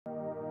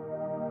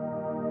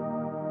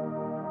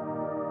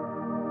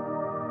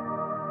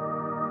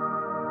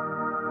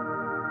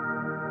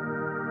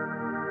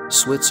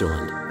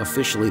Switzerland,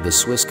 officially the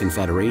Swiss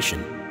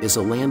Confederation, is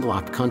a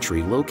landlocked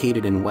country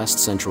located in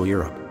West-Central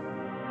Europe.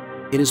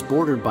 It is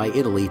bordered by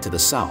Italy to the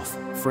south,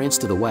 France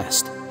to the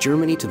west,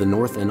 Germany to the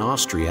north and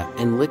Austria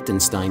and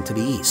Liechtenstein to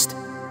the east.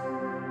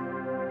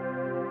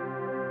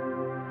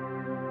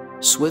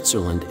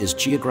 Switzerland is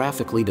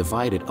geographically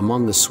divided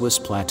among the Swiss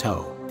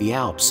Plateau, the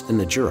Alps and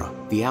the Jura.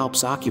 The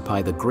Alps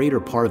occupy the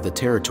greater part of the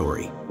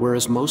territory,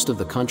 whereas most of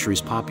the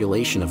country's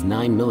population of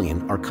 9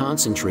 million are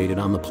concentrated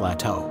on the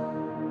plateau,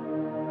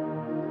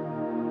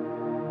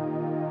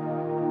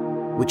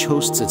 which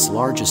hosts its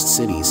largest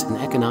cities and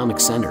economic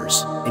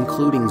centers,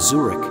 including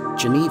Zurich,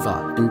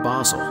 Geneva, and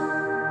Basel.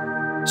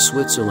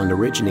 Switzerland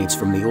originates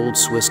from the old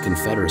Swiss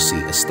Confederacy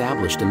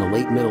established in the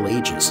late Middle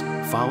Ages,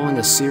 following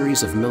a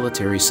series of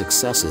military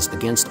successes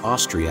against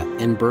Austria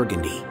and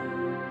Burgundy.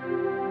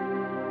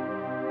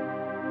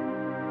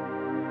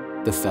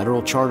 The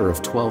Federal Charter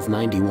of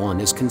 1291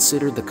 is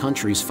considered the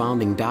country's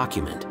founding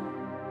document.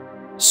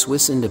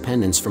 Swiss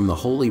independence from the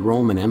Holy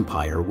Roman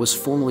Empire was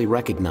formally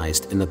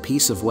recognized in the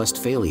Peace of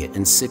Westphalia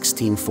in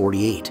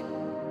 1648.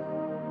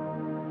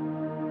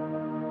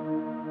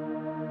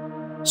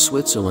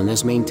 Switzerland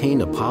has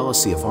maintained a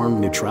policy of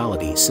armed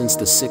neutrality since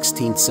the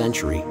 16th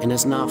century and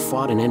has not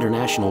fought an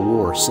international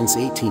war since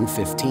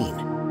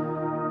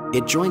 1815.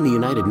 It joined the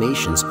United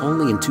Nations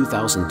only in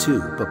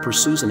 2002 but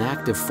pursues an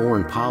active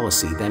foreign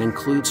policy that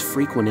includes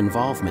frequent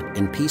involvement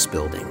in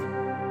peacebuilding.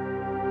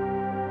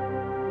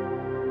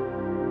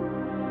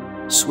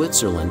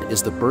 Switzerland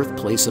is the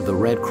birthplace of the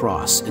Red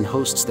Cross and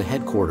hosts the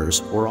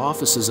headquarters or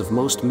offices of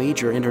most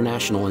major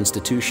international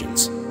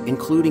institutions,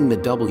 including the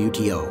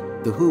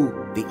WTO, the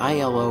WHO, the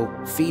ILO,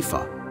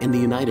 FIFA, and the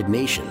United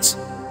Nations.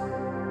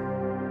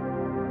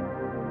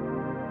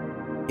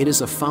 It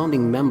is a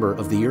founding member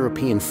of the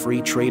European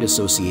Free Trade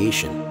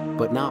Association,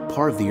 but not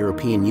part of the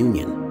European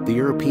Union, the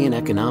European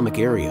Economic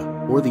Area,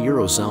 or the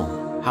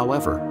Eurozone.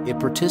 However, it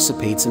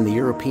participates in the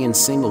European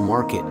Single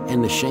Market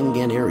and the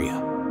Schengen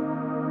area.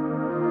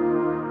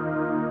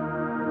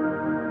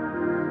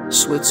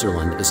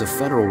 Switzerland is a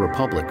federal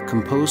republic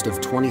composed of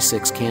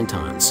 26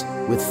 cantons,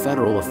 with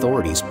federal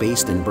authorities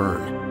based in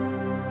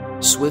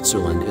Bern.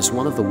 Switzerland is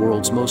one of the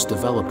world's most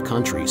developed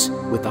countries,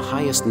 with the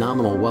highest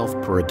nominal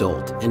wealth per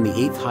adult and the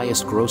 8th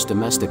highest gross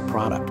domestic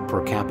product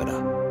per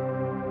capita.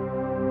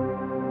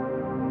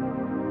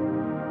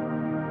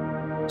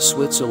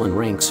 Switzerland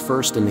ranks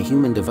first in the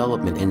Human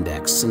Development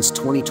Index since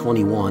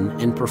 2021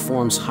 and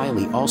performs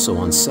highly also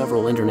on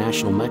several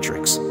international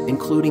metrics,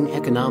 including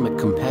economic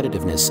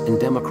competitiveness and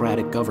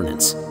democratic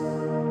governance.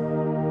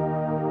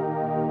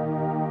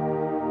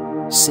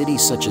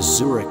 Cities such as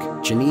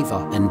Zurich,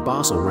 Geneva, and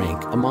Basel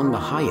rank among the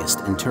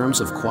highest in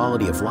terms of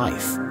quality of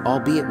life,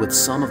 albeit with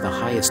some of the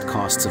highest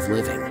costs of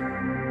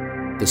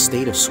living. The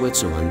state of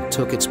Switzerland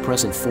took its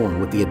present form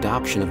with the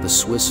adoption of the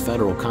Swiss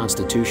Federal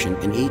Constitution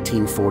in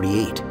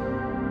 1848.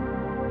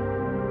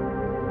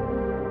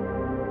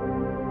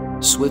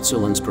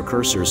 Switzerland's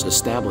precursors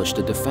established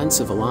a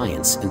defensive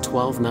alliance in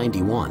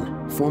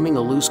 1291, forming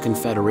a loose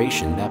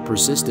confederation that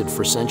persisted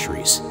for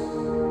centuries.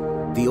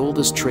 The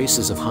oldest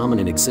traces of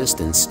hominid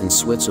existence in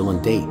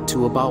Switzerland date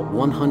to about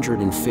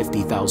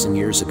 150,000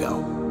 years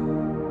ago.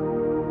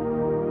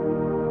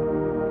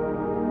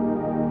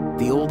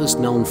 The oldest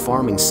known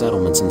farming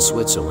settlements in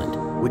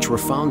Switzerland, which were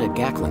found at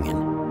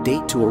Gacklingen,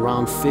 date to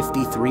around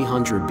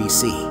 5300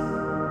 BC.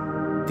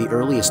 The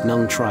earliest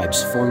known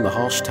tribes formed the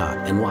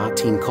Hallstatt and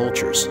Latine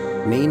cultures,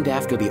 named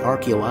after the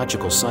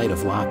archaeological site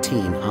of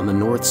Latine on the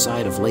north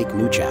side of Lake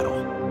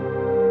Neuchâtel.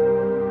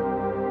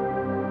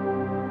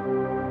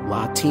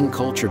 Latine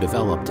culture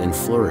developed and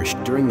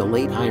flourished during the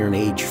Late Iron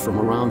Age from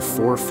around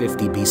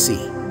 450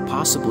 BC,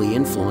 possibly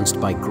influenced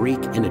by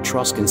Greek and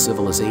Etruscan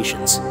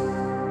civilizations.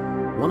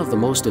 One of the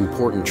most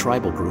important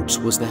tribal groups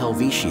was the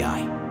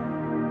Helvetii.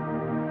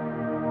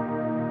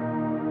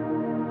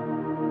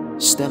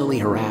 Steadily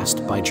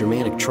harassed by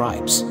Germanic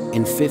tribes,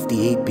 in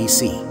 58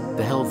 BC,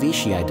 the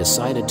Helvetii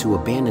decided to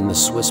abandon the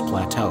Swiss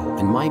plateau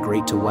and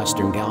migrate to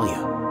Western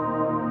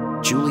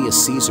Gallia.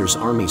 Julius Caesar's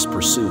armies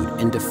pursued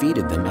and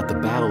defeated them at the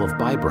Battle of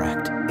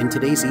Bibracte, in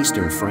today's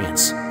eastern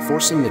France,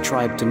 forcing the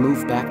tribe to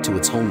move back to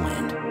its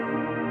homeland.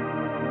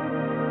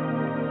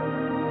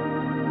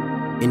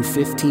 In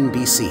 15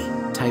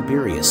 BC,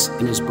 Tiberius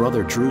and his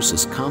brother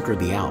Drusus conquered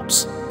the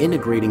Alps,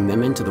 integrating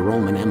them into the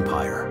Roman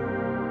Empire.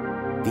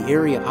 The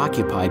area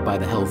occupied by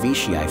the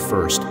Helvetii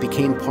first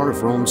became part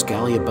of Rome's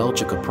Gallia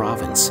Belgica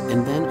province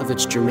and then of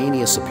its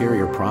Germania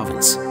Superior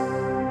province.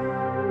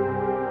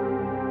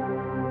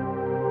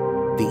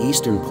 The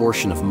eastern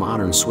portion of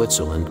modern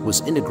Switzerland was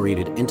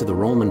integrated into the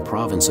Roman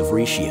province of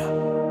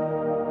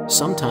Rhaetia.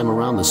 Sometime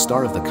around the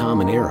start of the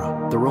Common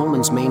Era, the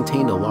Romans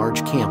maintained a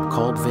large camp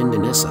called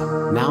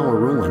Vindonissa, now a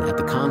ruin at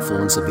the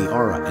confluence of the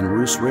Ara and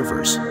Reuss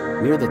rivers,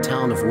 near the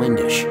town of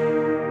Windisch.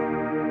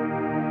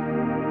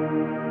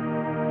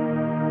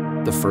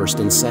 The 1st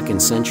and 2nd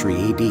century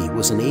AD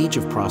was an age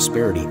of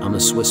prosperity on the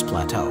Swiss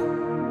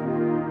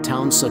plateau.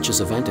 Towns such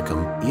as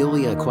Aventicum,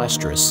 Aelia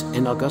Equestris,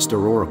 and Augusta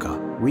Raurica,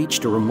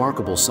 reached a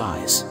remarkable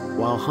size,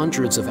 while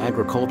hundreds of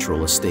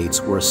agricultural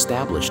estates were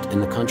established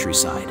in the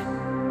countryside.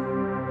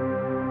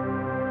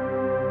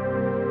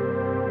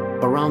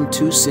 Around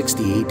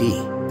 260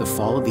 AD, the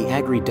fall of the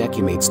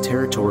Agri-Decumates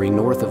territory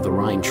north of the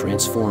Rhine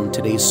transformed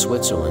today's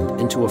Switzerland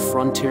into a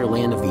frontier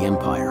land of the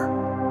empire.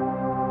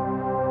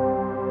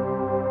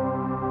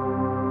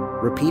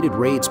 Repeated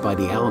raids by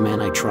the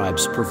Alemanni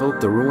tribes provoked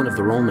the ruin of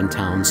the Roman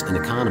towns and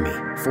economy,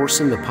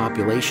 forcing the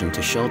population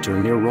to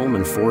shelter near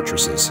Roman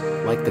fortresses,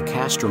 like the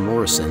Castra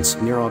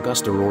Mauricens near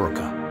Augusta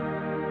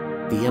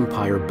Raurica. The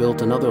empire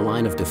built another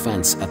line of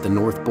defense at the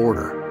north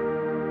border.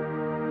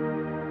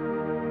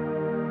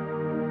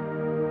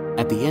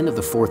 At the end of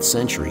the 4th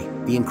century,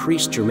 the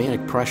increased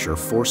Germanic pressure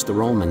forced the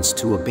Romans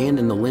to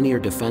abandon the linear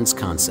defense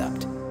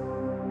concept.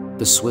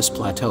 The Swiss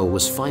plateau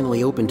was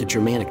finally open to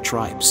Germanic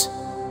tribes.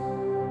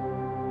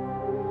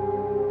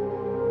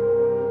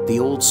 The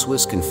Old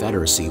Swiss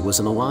Confederacy was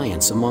an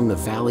alliance among the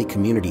valley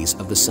communities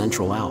of the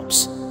Central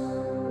Alps.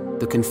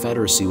 The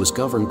confederacy was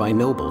governed by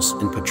nobles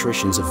and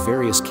patricians of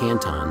various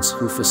cantons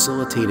who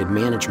facilitated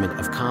management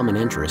of common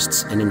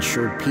interests and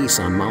ensured peace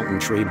on mountain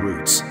trade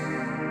routes.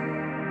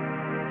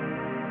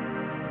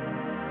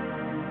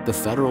 The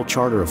Federal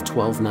Charter of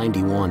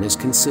 1291 is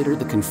considered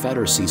the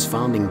Confederacy's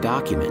founding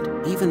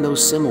document, even though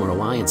similar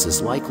alliances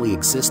likely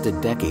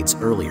existed decades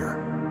earlier.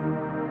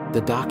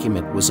 The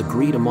document was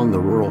agreed among the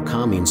rural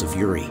communes of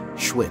Uri,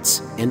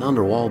 Schwyz, and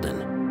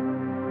Unterwalden.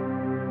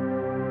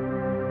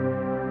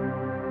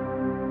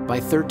 By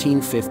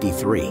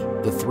 1353,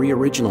 the 3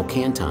 original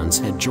cantons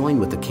had joined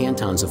with the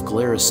cantons of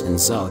Glarus and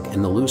Zug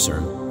and the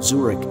Lucerne,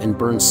 Zurich, and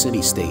Bern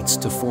city-states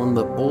to form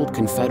the Old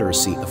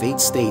Confederacy of 8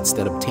 states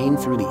that obtained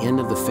through the end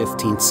of the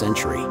 15th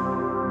century.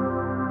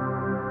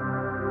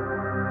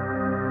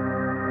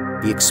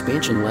 The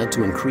expansion led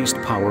to increased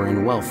power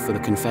and wealth for the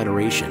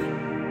Confederation.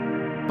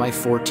 By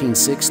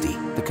 1460,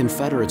 the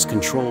Confederates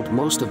controlled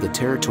most of the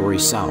territory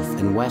south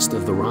and west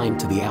of the Rhine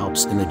to the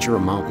Alps and the Jura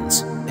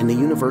Mountains, and the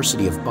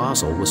University of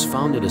Basel was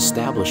founded,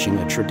 establishing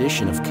a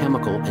tradition of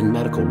chemical and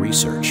medical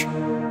research.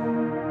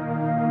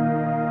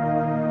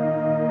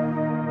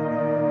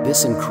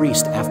 This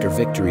increased after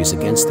victories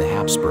against the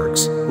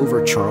Habsburgs,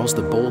 over Charles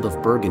the Bold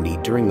of Burgundy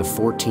during the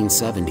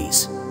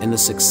 1470s, and the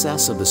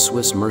success of the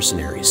Swiss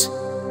mercenaries.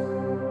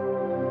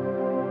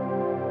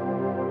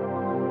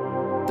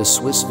 The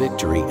Swiss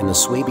victory in the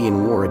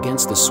Swabian War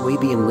against the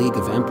Swabian League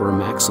of Emperor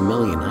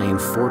Maximilian I in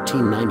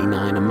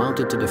 1499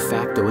 amounted to de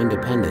facto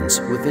independence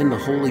within the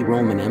Holy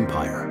Roman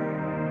Empire.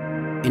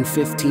 In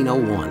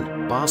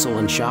 1501, Basel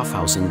and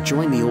Schaffhausen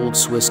joined the Old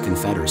Swiss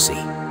Confederacy.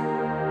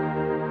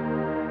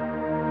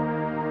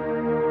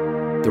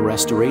 The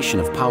restoration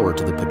of power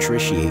to the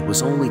patriciate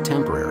was only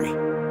temporary.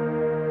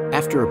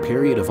 After a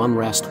period of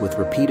unrest with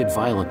repeated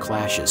violent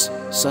clashes,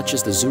 such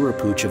as the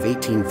Zurerputsch of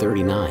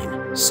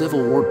 1839,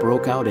 civil war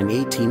broke out in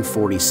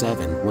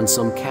 1847 when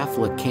some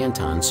Catholic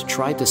cantons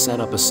tried to set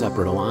up a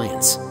separate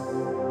alliance.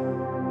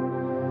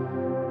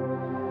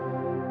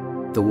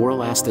 The war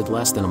lasted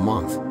less than a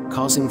month,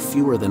 causing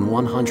fewer than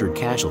 100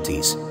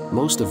 casualties,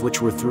 most of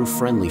which were through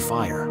friendly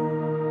fire.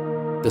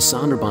 The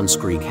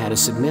Sonderbundskrieg had a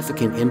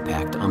significant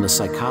impact on the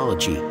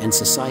psychology and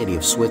society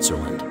of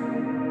Switzerland.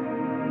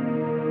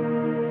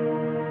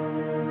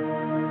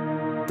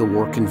 The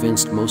war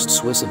convinced most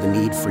Swiss of the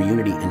need for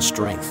unity and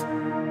strength.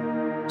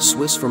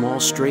 Swiss from all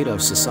strata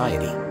of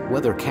society,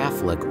 whether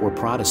Catholic or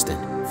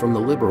Protestant, from the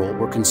liberal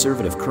or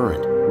conservative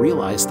current,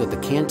 realized that the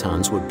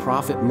cantons would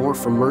profit more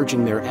from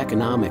merging their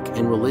economic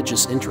and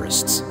religious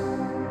interests.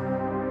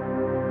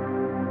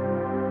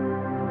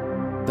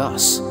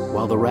 Thus,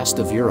 while the rest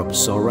of Europe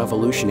saw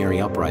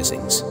revolutionary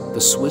uprisings,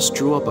 the Swiss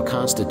drew up a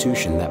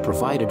constitution that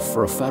provided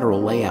for a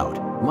federal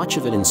layout, much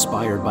of it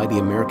inspired by the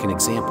American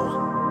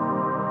example.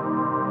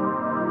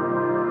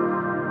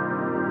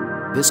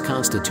 This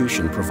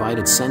constitution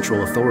provided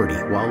central authority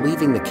while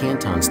leaving the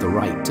cantons the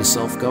right to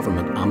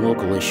self-government on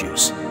local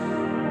issues.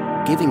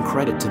 Giving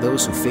credit to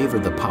those who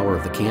favored the power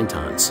of the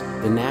cantons,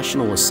 the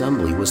National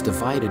Assembly was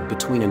divided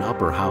between an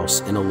upper house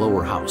and a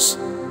lower house.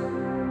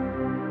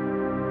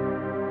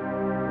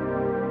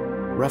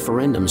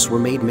 Referendums were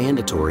made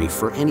mandatory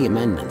for any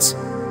amendments.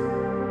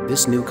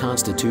 This new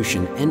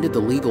constitution ended the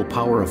legal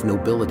power of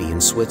nobility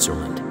in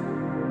Switzerland.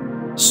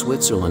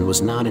 Switzerland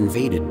was not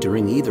invaded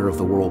during either of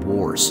the world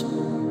wars.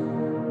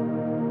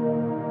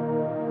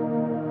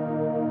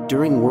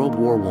 During World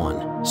War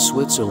I,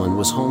 Switzerland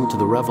was home to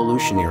the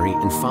revolutionary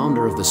and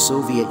founder of the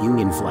Soviet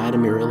Union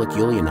Vladimir Ilyich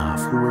Ulyanov,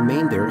 who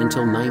remained there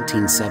until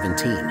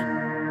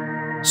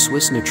 1917.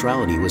 Swiss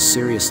neutrality was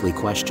seriously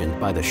questioned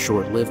by the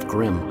short-lived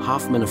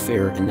Grimm-Hoffmann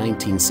affair in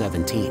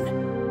 1917.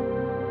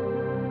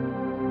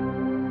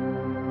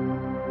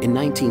 In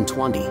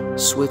 1920,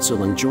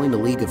 Switzerland joined the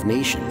League of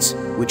Nations,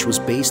 which was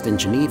based in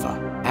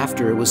Geneva,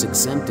 after it was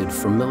exempted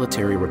from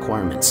military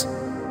requirements.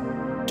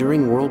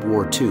 During World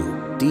War II,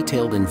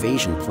 detailed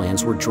invasion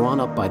plans were drawn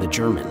up by the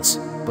Germans,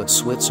 but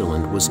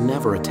Switzerland was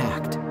never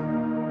attacked.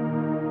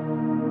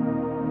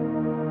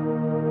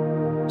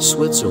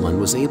 Switzerland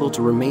was able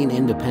to remain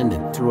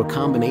independent through a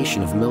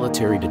combination of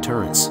military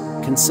deterrence,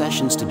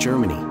 concessions to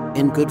Germany,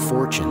 and good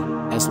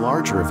fortune, as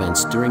larger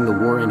events during the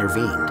war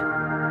intervened.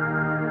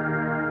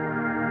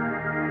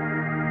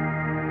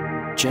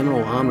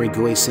 General Henri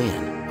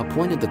Guesclin,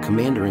 appointed the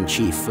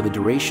commander-in-chief for the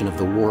duration of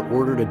the war,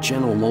 ordered a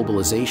general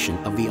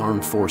mobilization of the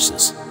armed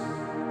forces.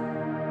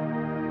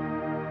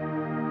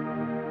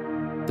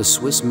 The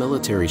Swiss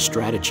military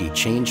strategy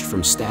changed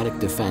from static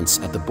defense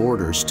at the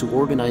borders to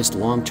organized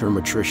long-term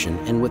attrition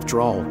and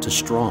withdrawal to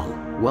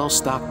strong,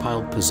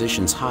 well-stockpiled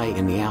positions high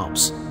in the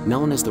Alps,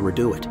 known as the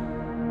Redoute.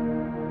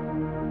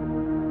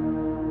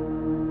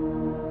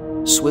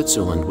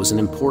 Switzerland was an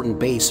important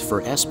base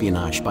for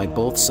espionage by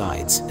both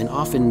sides and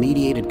often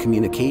mediated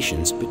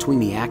communications between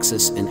the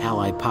Axis and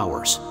Allied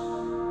powers.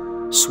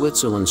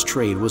 Switzerland's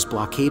trade was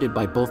blockaded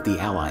by both the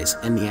Allies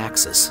and the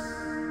Axis.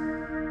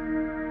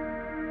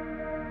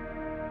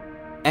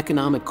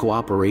 Economic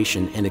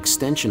cooperation and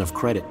extension of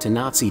credit to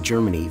Nazi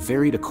Germany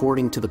varied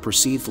according to the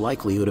perceived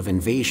likelihood of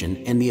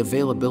invasion and the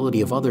availability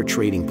of other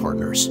trading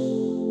partners.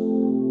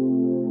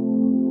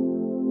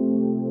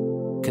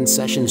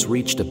 Concessions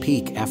reached a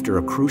peak after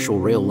a crucial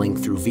rail link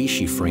through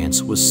Vichy,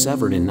 France was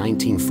severed in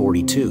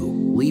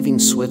 1942, leaving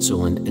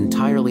Switzerland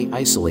entirely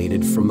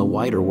isolated from the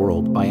wider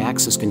world by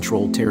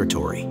Axis-controlled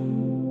territory.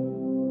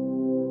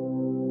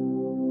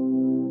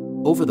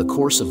 Over the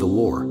course of the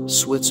war,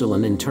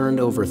 Switzerland interned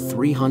over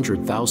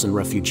 300,000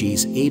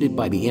 refugees aided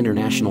by the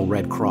International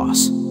Red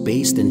Cross,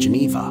 based in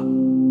Geneva.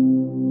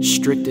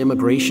 Strict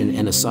immigration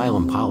and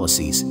asylum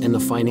policies and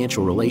the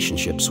financial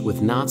relationships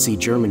with Nazi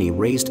Germany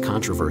raised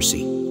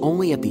controversy,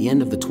 only at the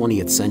end of the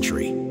 20th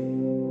century.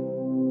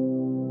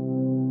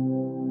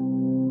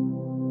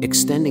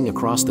 Extending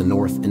across the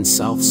north and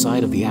south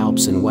side of the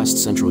Alps in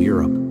west-central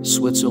Europe,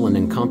 Switzerland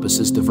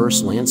encompasses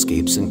diverse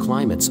landscapes and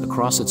climates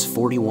across its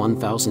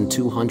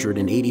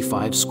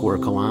 41,285 square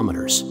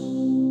kilometers.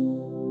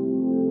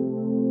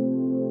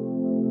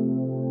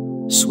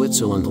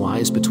 Switzerland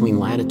lies between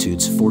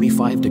latitudes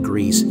 45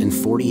 degrees and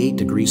 48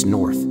 degrees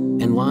north,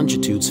 and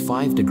longitudes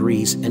 5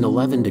 degrees and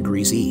 11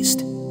 degrees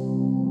east.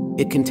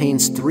 It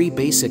contains three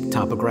basic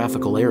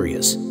topographical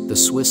areas: the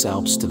Swiss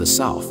Alps to the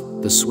south,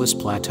 the Swiss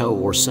Plateau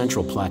or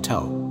Central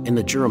Plateau, and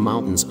the Jura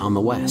Mountains on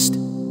the west.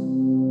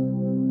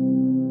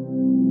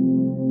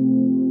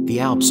 The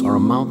Alps are a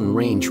mountain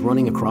range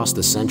running across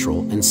the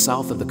central and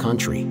south of the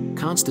country,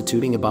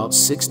 constituting about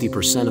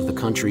 60% of the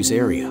country's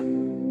area.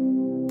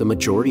 The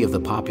majority of the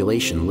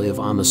population live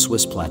on the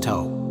Swiss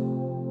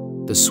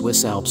Plateau. The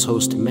Swiss Alps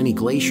host many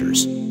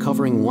glaciers,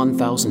 covering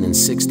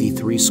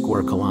 1,063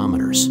 square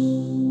kilometers.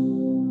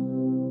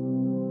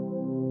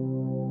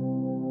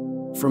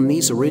 From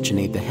these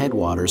originate the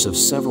headwaters of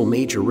several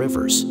major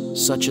rivers,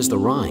 such as the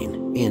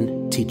Rhine,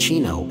 Inn,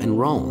 Ticino, and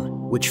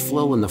Rhone, which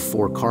flow in the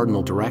four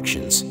cardinal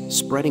directions,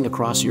 spreading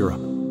across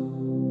Europe.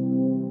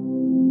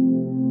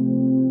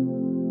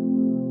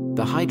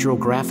 The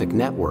hydrographic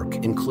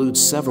network includes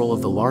several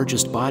of the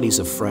largest bodies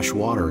of fresh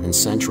water in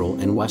Central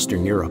and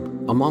Western Europe,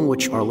 among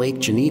which are Lake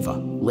Geneva,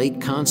 Lake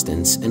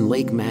Constance, and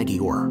Lake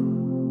Maggiore.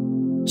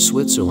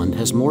 Switzerland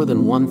has more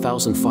than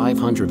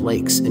 1,500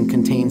 lakes and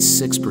contains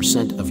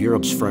 6% of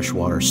Europe's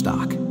freshwater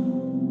stock.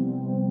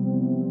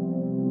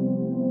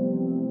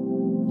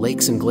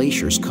 Lakes and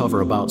glaciers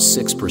cover about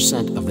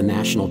 6% of the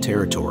national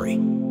territory.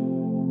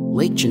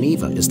 Lake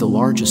Geneva is the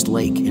largest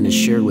lake and is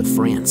shared with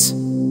France.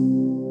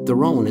 The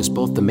Rhone is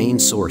both the main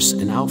source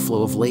and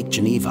outflow of Lake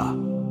Geneva.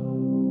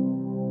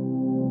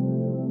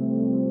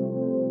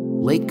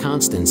 Lake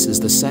Constance is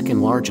the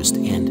second largest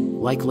and,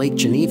 like Lake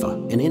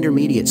Geneva, an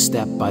intermediate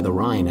step by the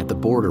Rhine at the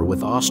border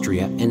with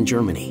Austria and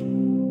Germany.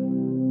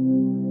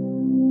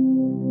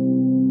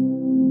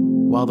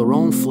 While the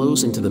Rhone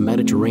flows into the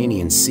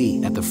Mediterranean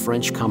Sea at the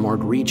French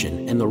Camargue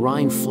region and the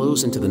Rhine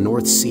flows into the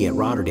North Sea at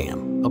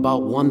Rotterdam,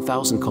 about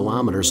 1,000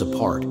 kilometers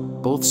apart,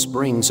 both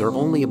springs are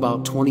only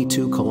about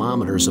 22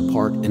 kilometers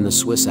apart in the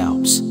Swiss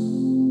Alps.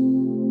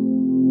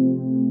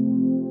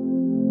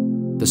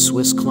 The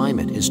Swiss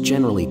climate is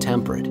generally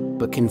temperate,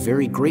 but can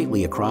vary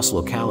greatly across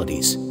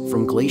localities,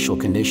 from glacial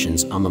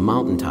conditions on the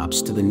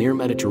mountaintops to the near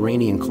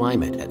Mediterranean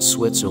climate at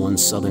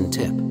Switzerland's southern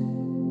tip.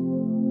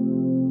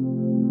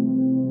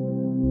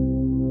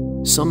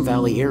 Some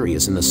valley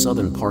areas in the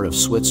southern part of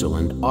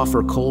Switzerland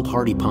offer cold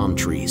hardy palm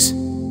trees.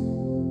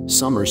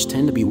 Summers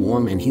tend to be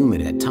warm and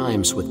humid at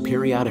times with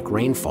periodic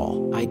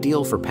rainfall,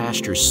 ideal for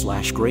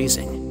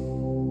pastures/grazing.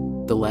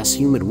 The less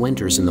humid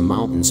winters in the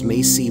mountains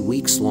may see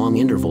weeks-long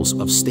intervals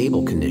of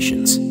stable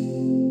conditions.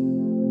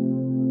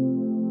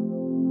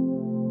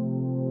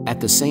 At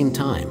the same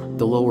time,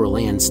 the lower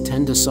lands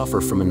tend to suffer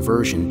from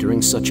inversion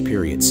during such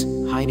periods,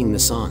 hiding the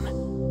sun.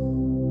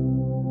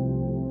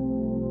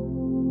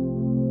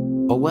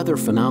 A weather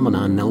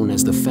phenomenon known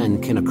as the Fen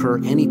can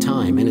occur any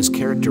time and is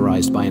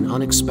characterized by an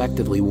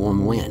unexpectedly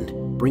warm wind,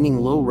 bringing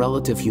low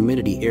relative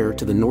humidity air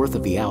to the north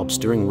of the Alps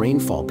during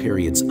rainfall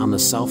periods on the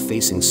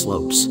south-facing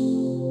slopes.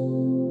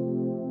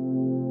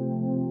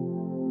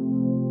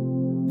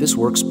 This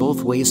works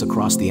both ways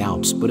across the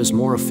Alps but is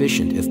more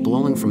efficient if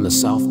blowing from the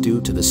south due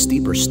to the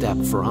steeper step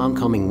for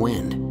oncoming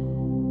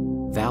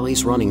wind.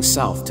 Valleys running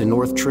south to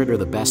north trigger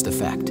the best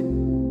effect.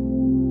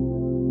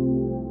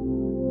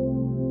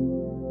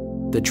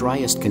 The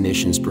driest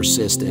conditions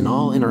persist in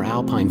all inner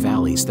alpine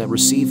valleys that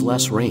receive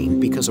less rain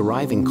because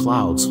arriving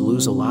clouds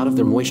lose a lot of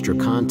their moisture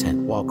content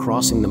while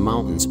crossing the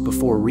mountains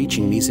before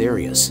reaching these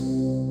areas.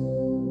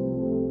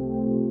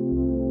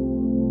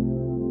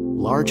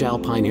 Large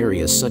alpine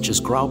areas such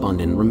as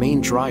Graubünden remain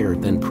drier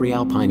than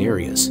pre-alpine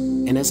areas,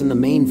 and as in the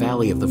main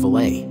valley of the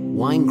Valais,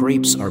 wine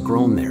grapes are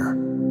grown there.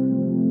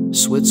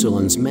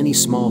 Switzerland's many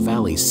small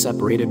valleys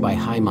separated by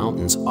high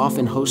mountains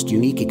often host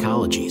unique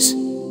ecologies.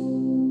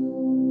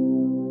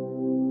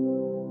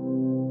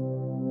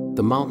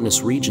 The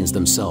mountainous regions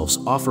themselves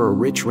offer a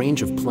rich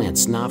range of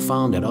plants not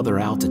found at other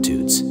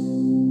altitudes.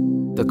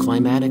 The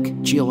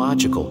climatic,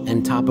 geological,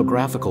 and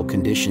topographical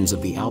conditions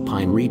of the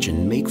alpine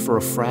region make for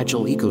a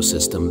fragile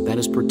ecosystem that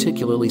is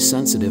particularly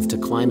sensitive to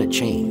climate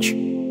change.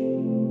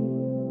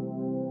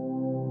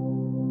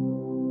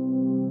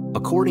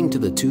 According to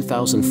the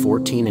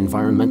 2014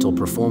 Environmental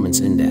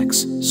Performance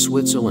Index,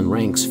 Switzerland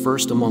ranks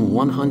first among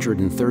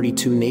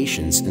 132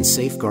 nations in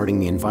safeguarding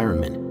the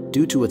environment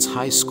due to its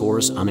high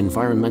scores on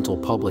environmental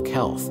public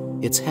health,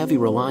 its heavy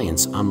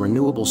reliance on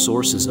renewable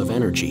sources of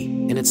energy,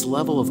 and its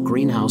level of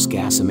greenhouse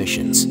gas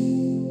emissions.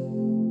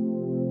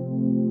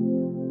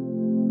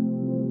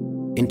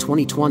 In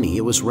 2020,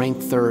 it was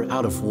ranked third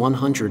out of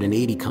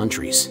 180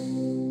 countries.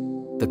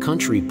 The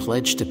country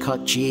pledged to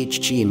cut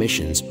GHG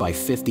emissions by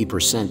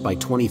 50% by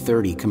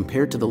 2030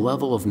 compared to the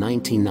level of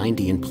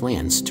 1990 and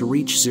plans to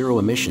reach zero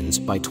emissions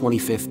by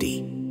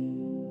 2050.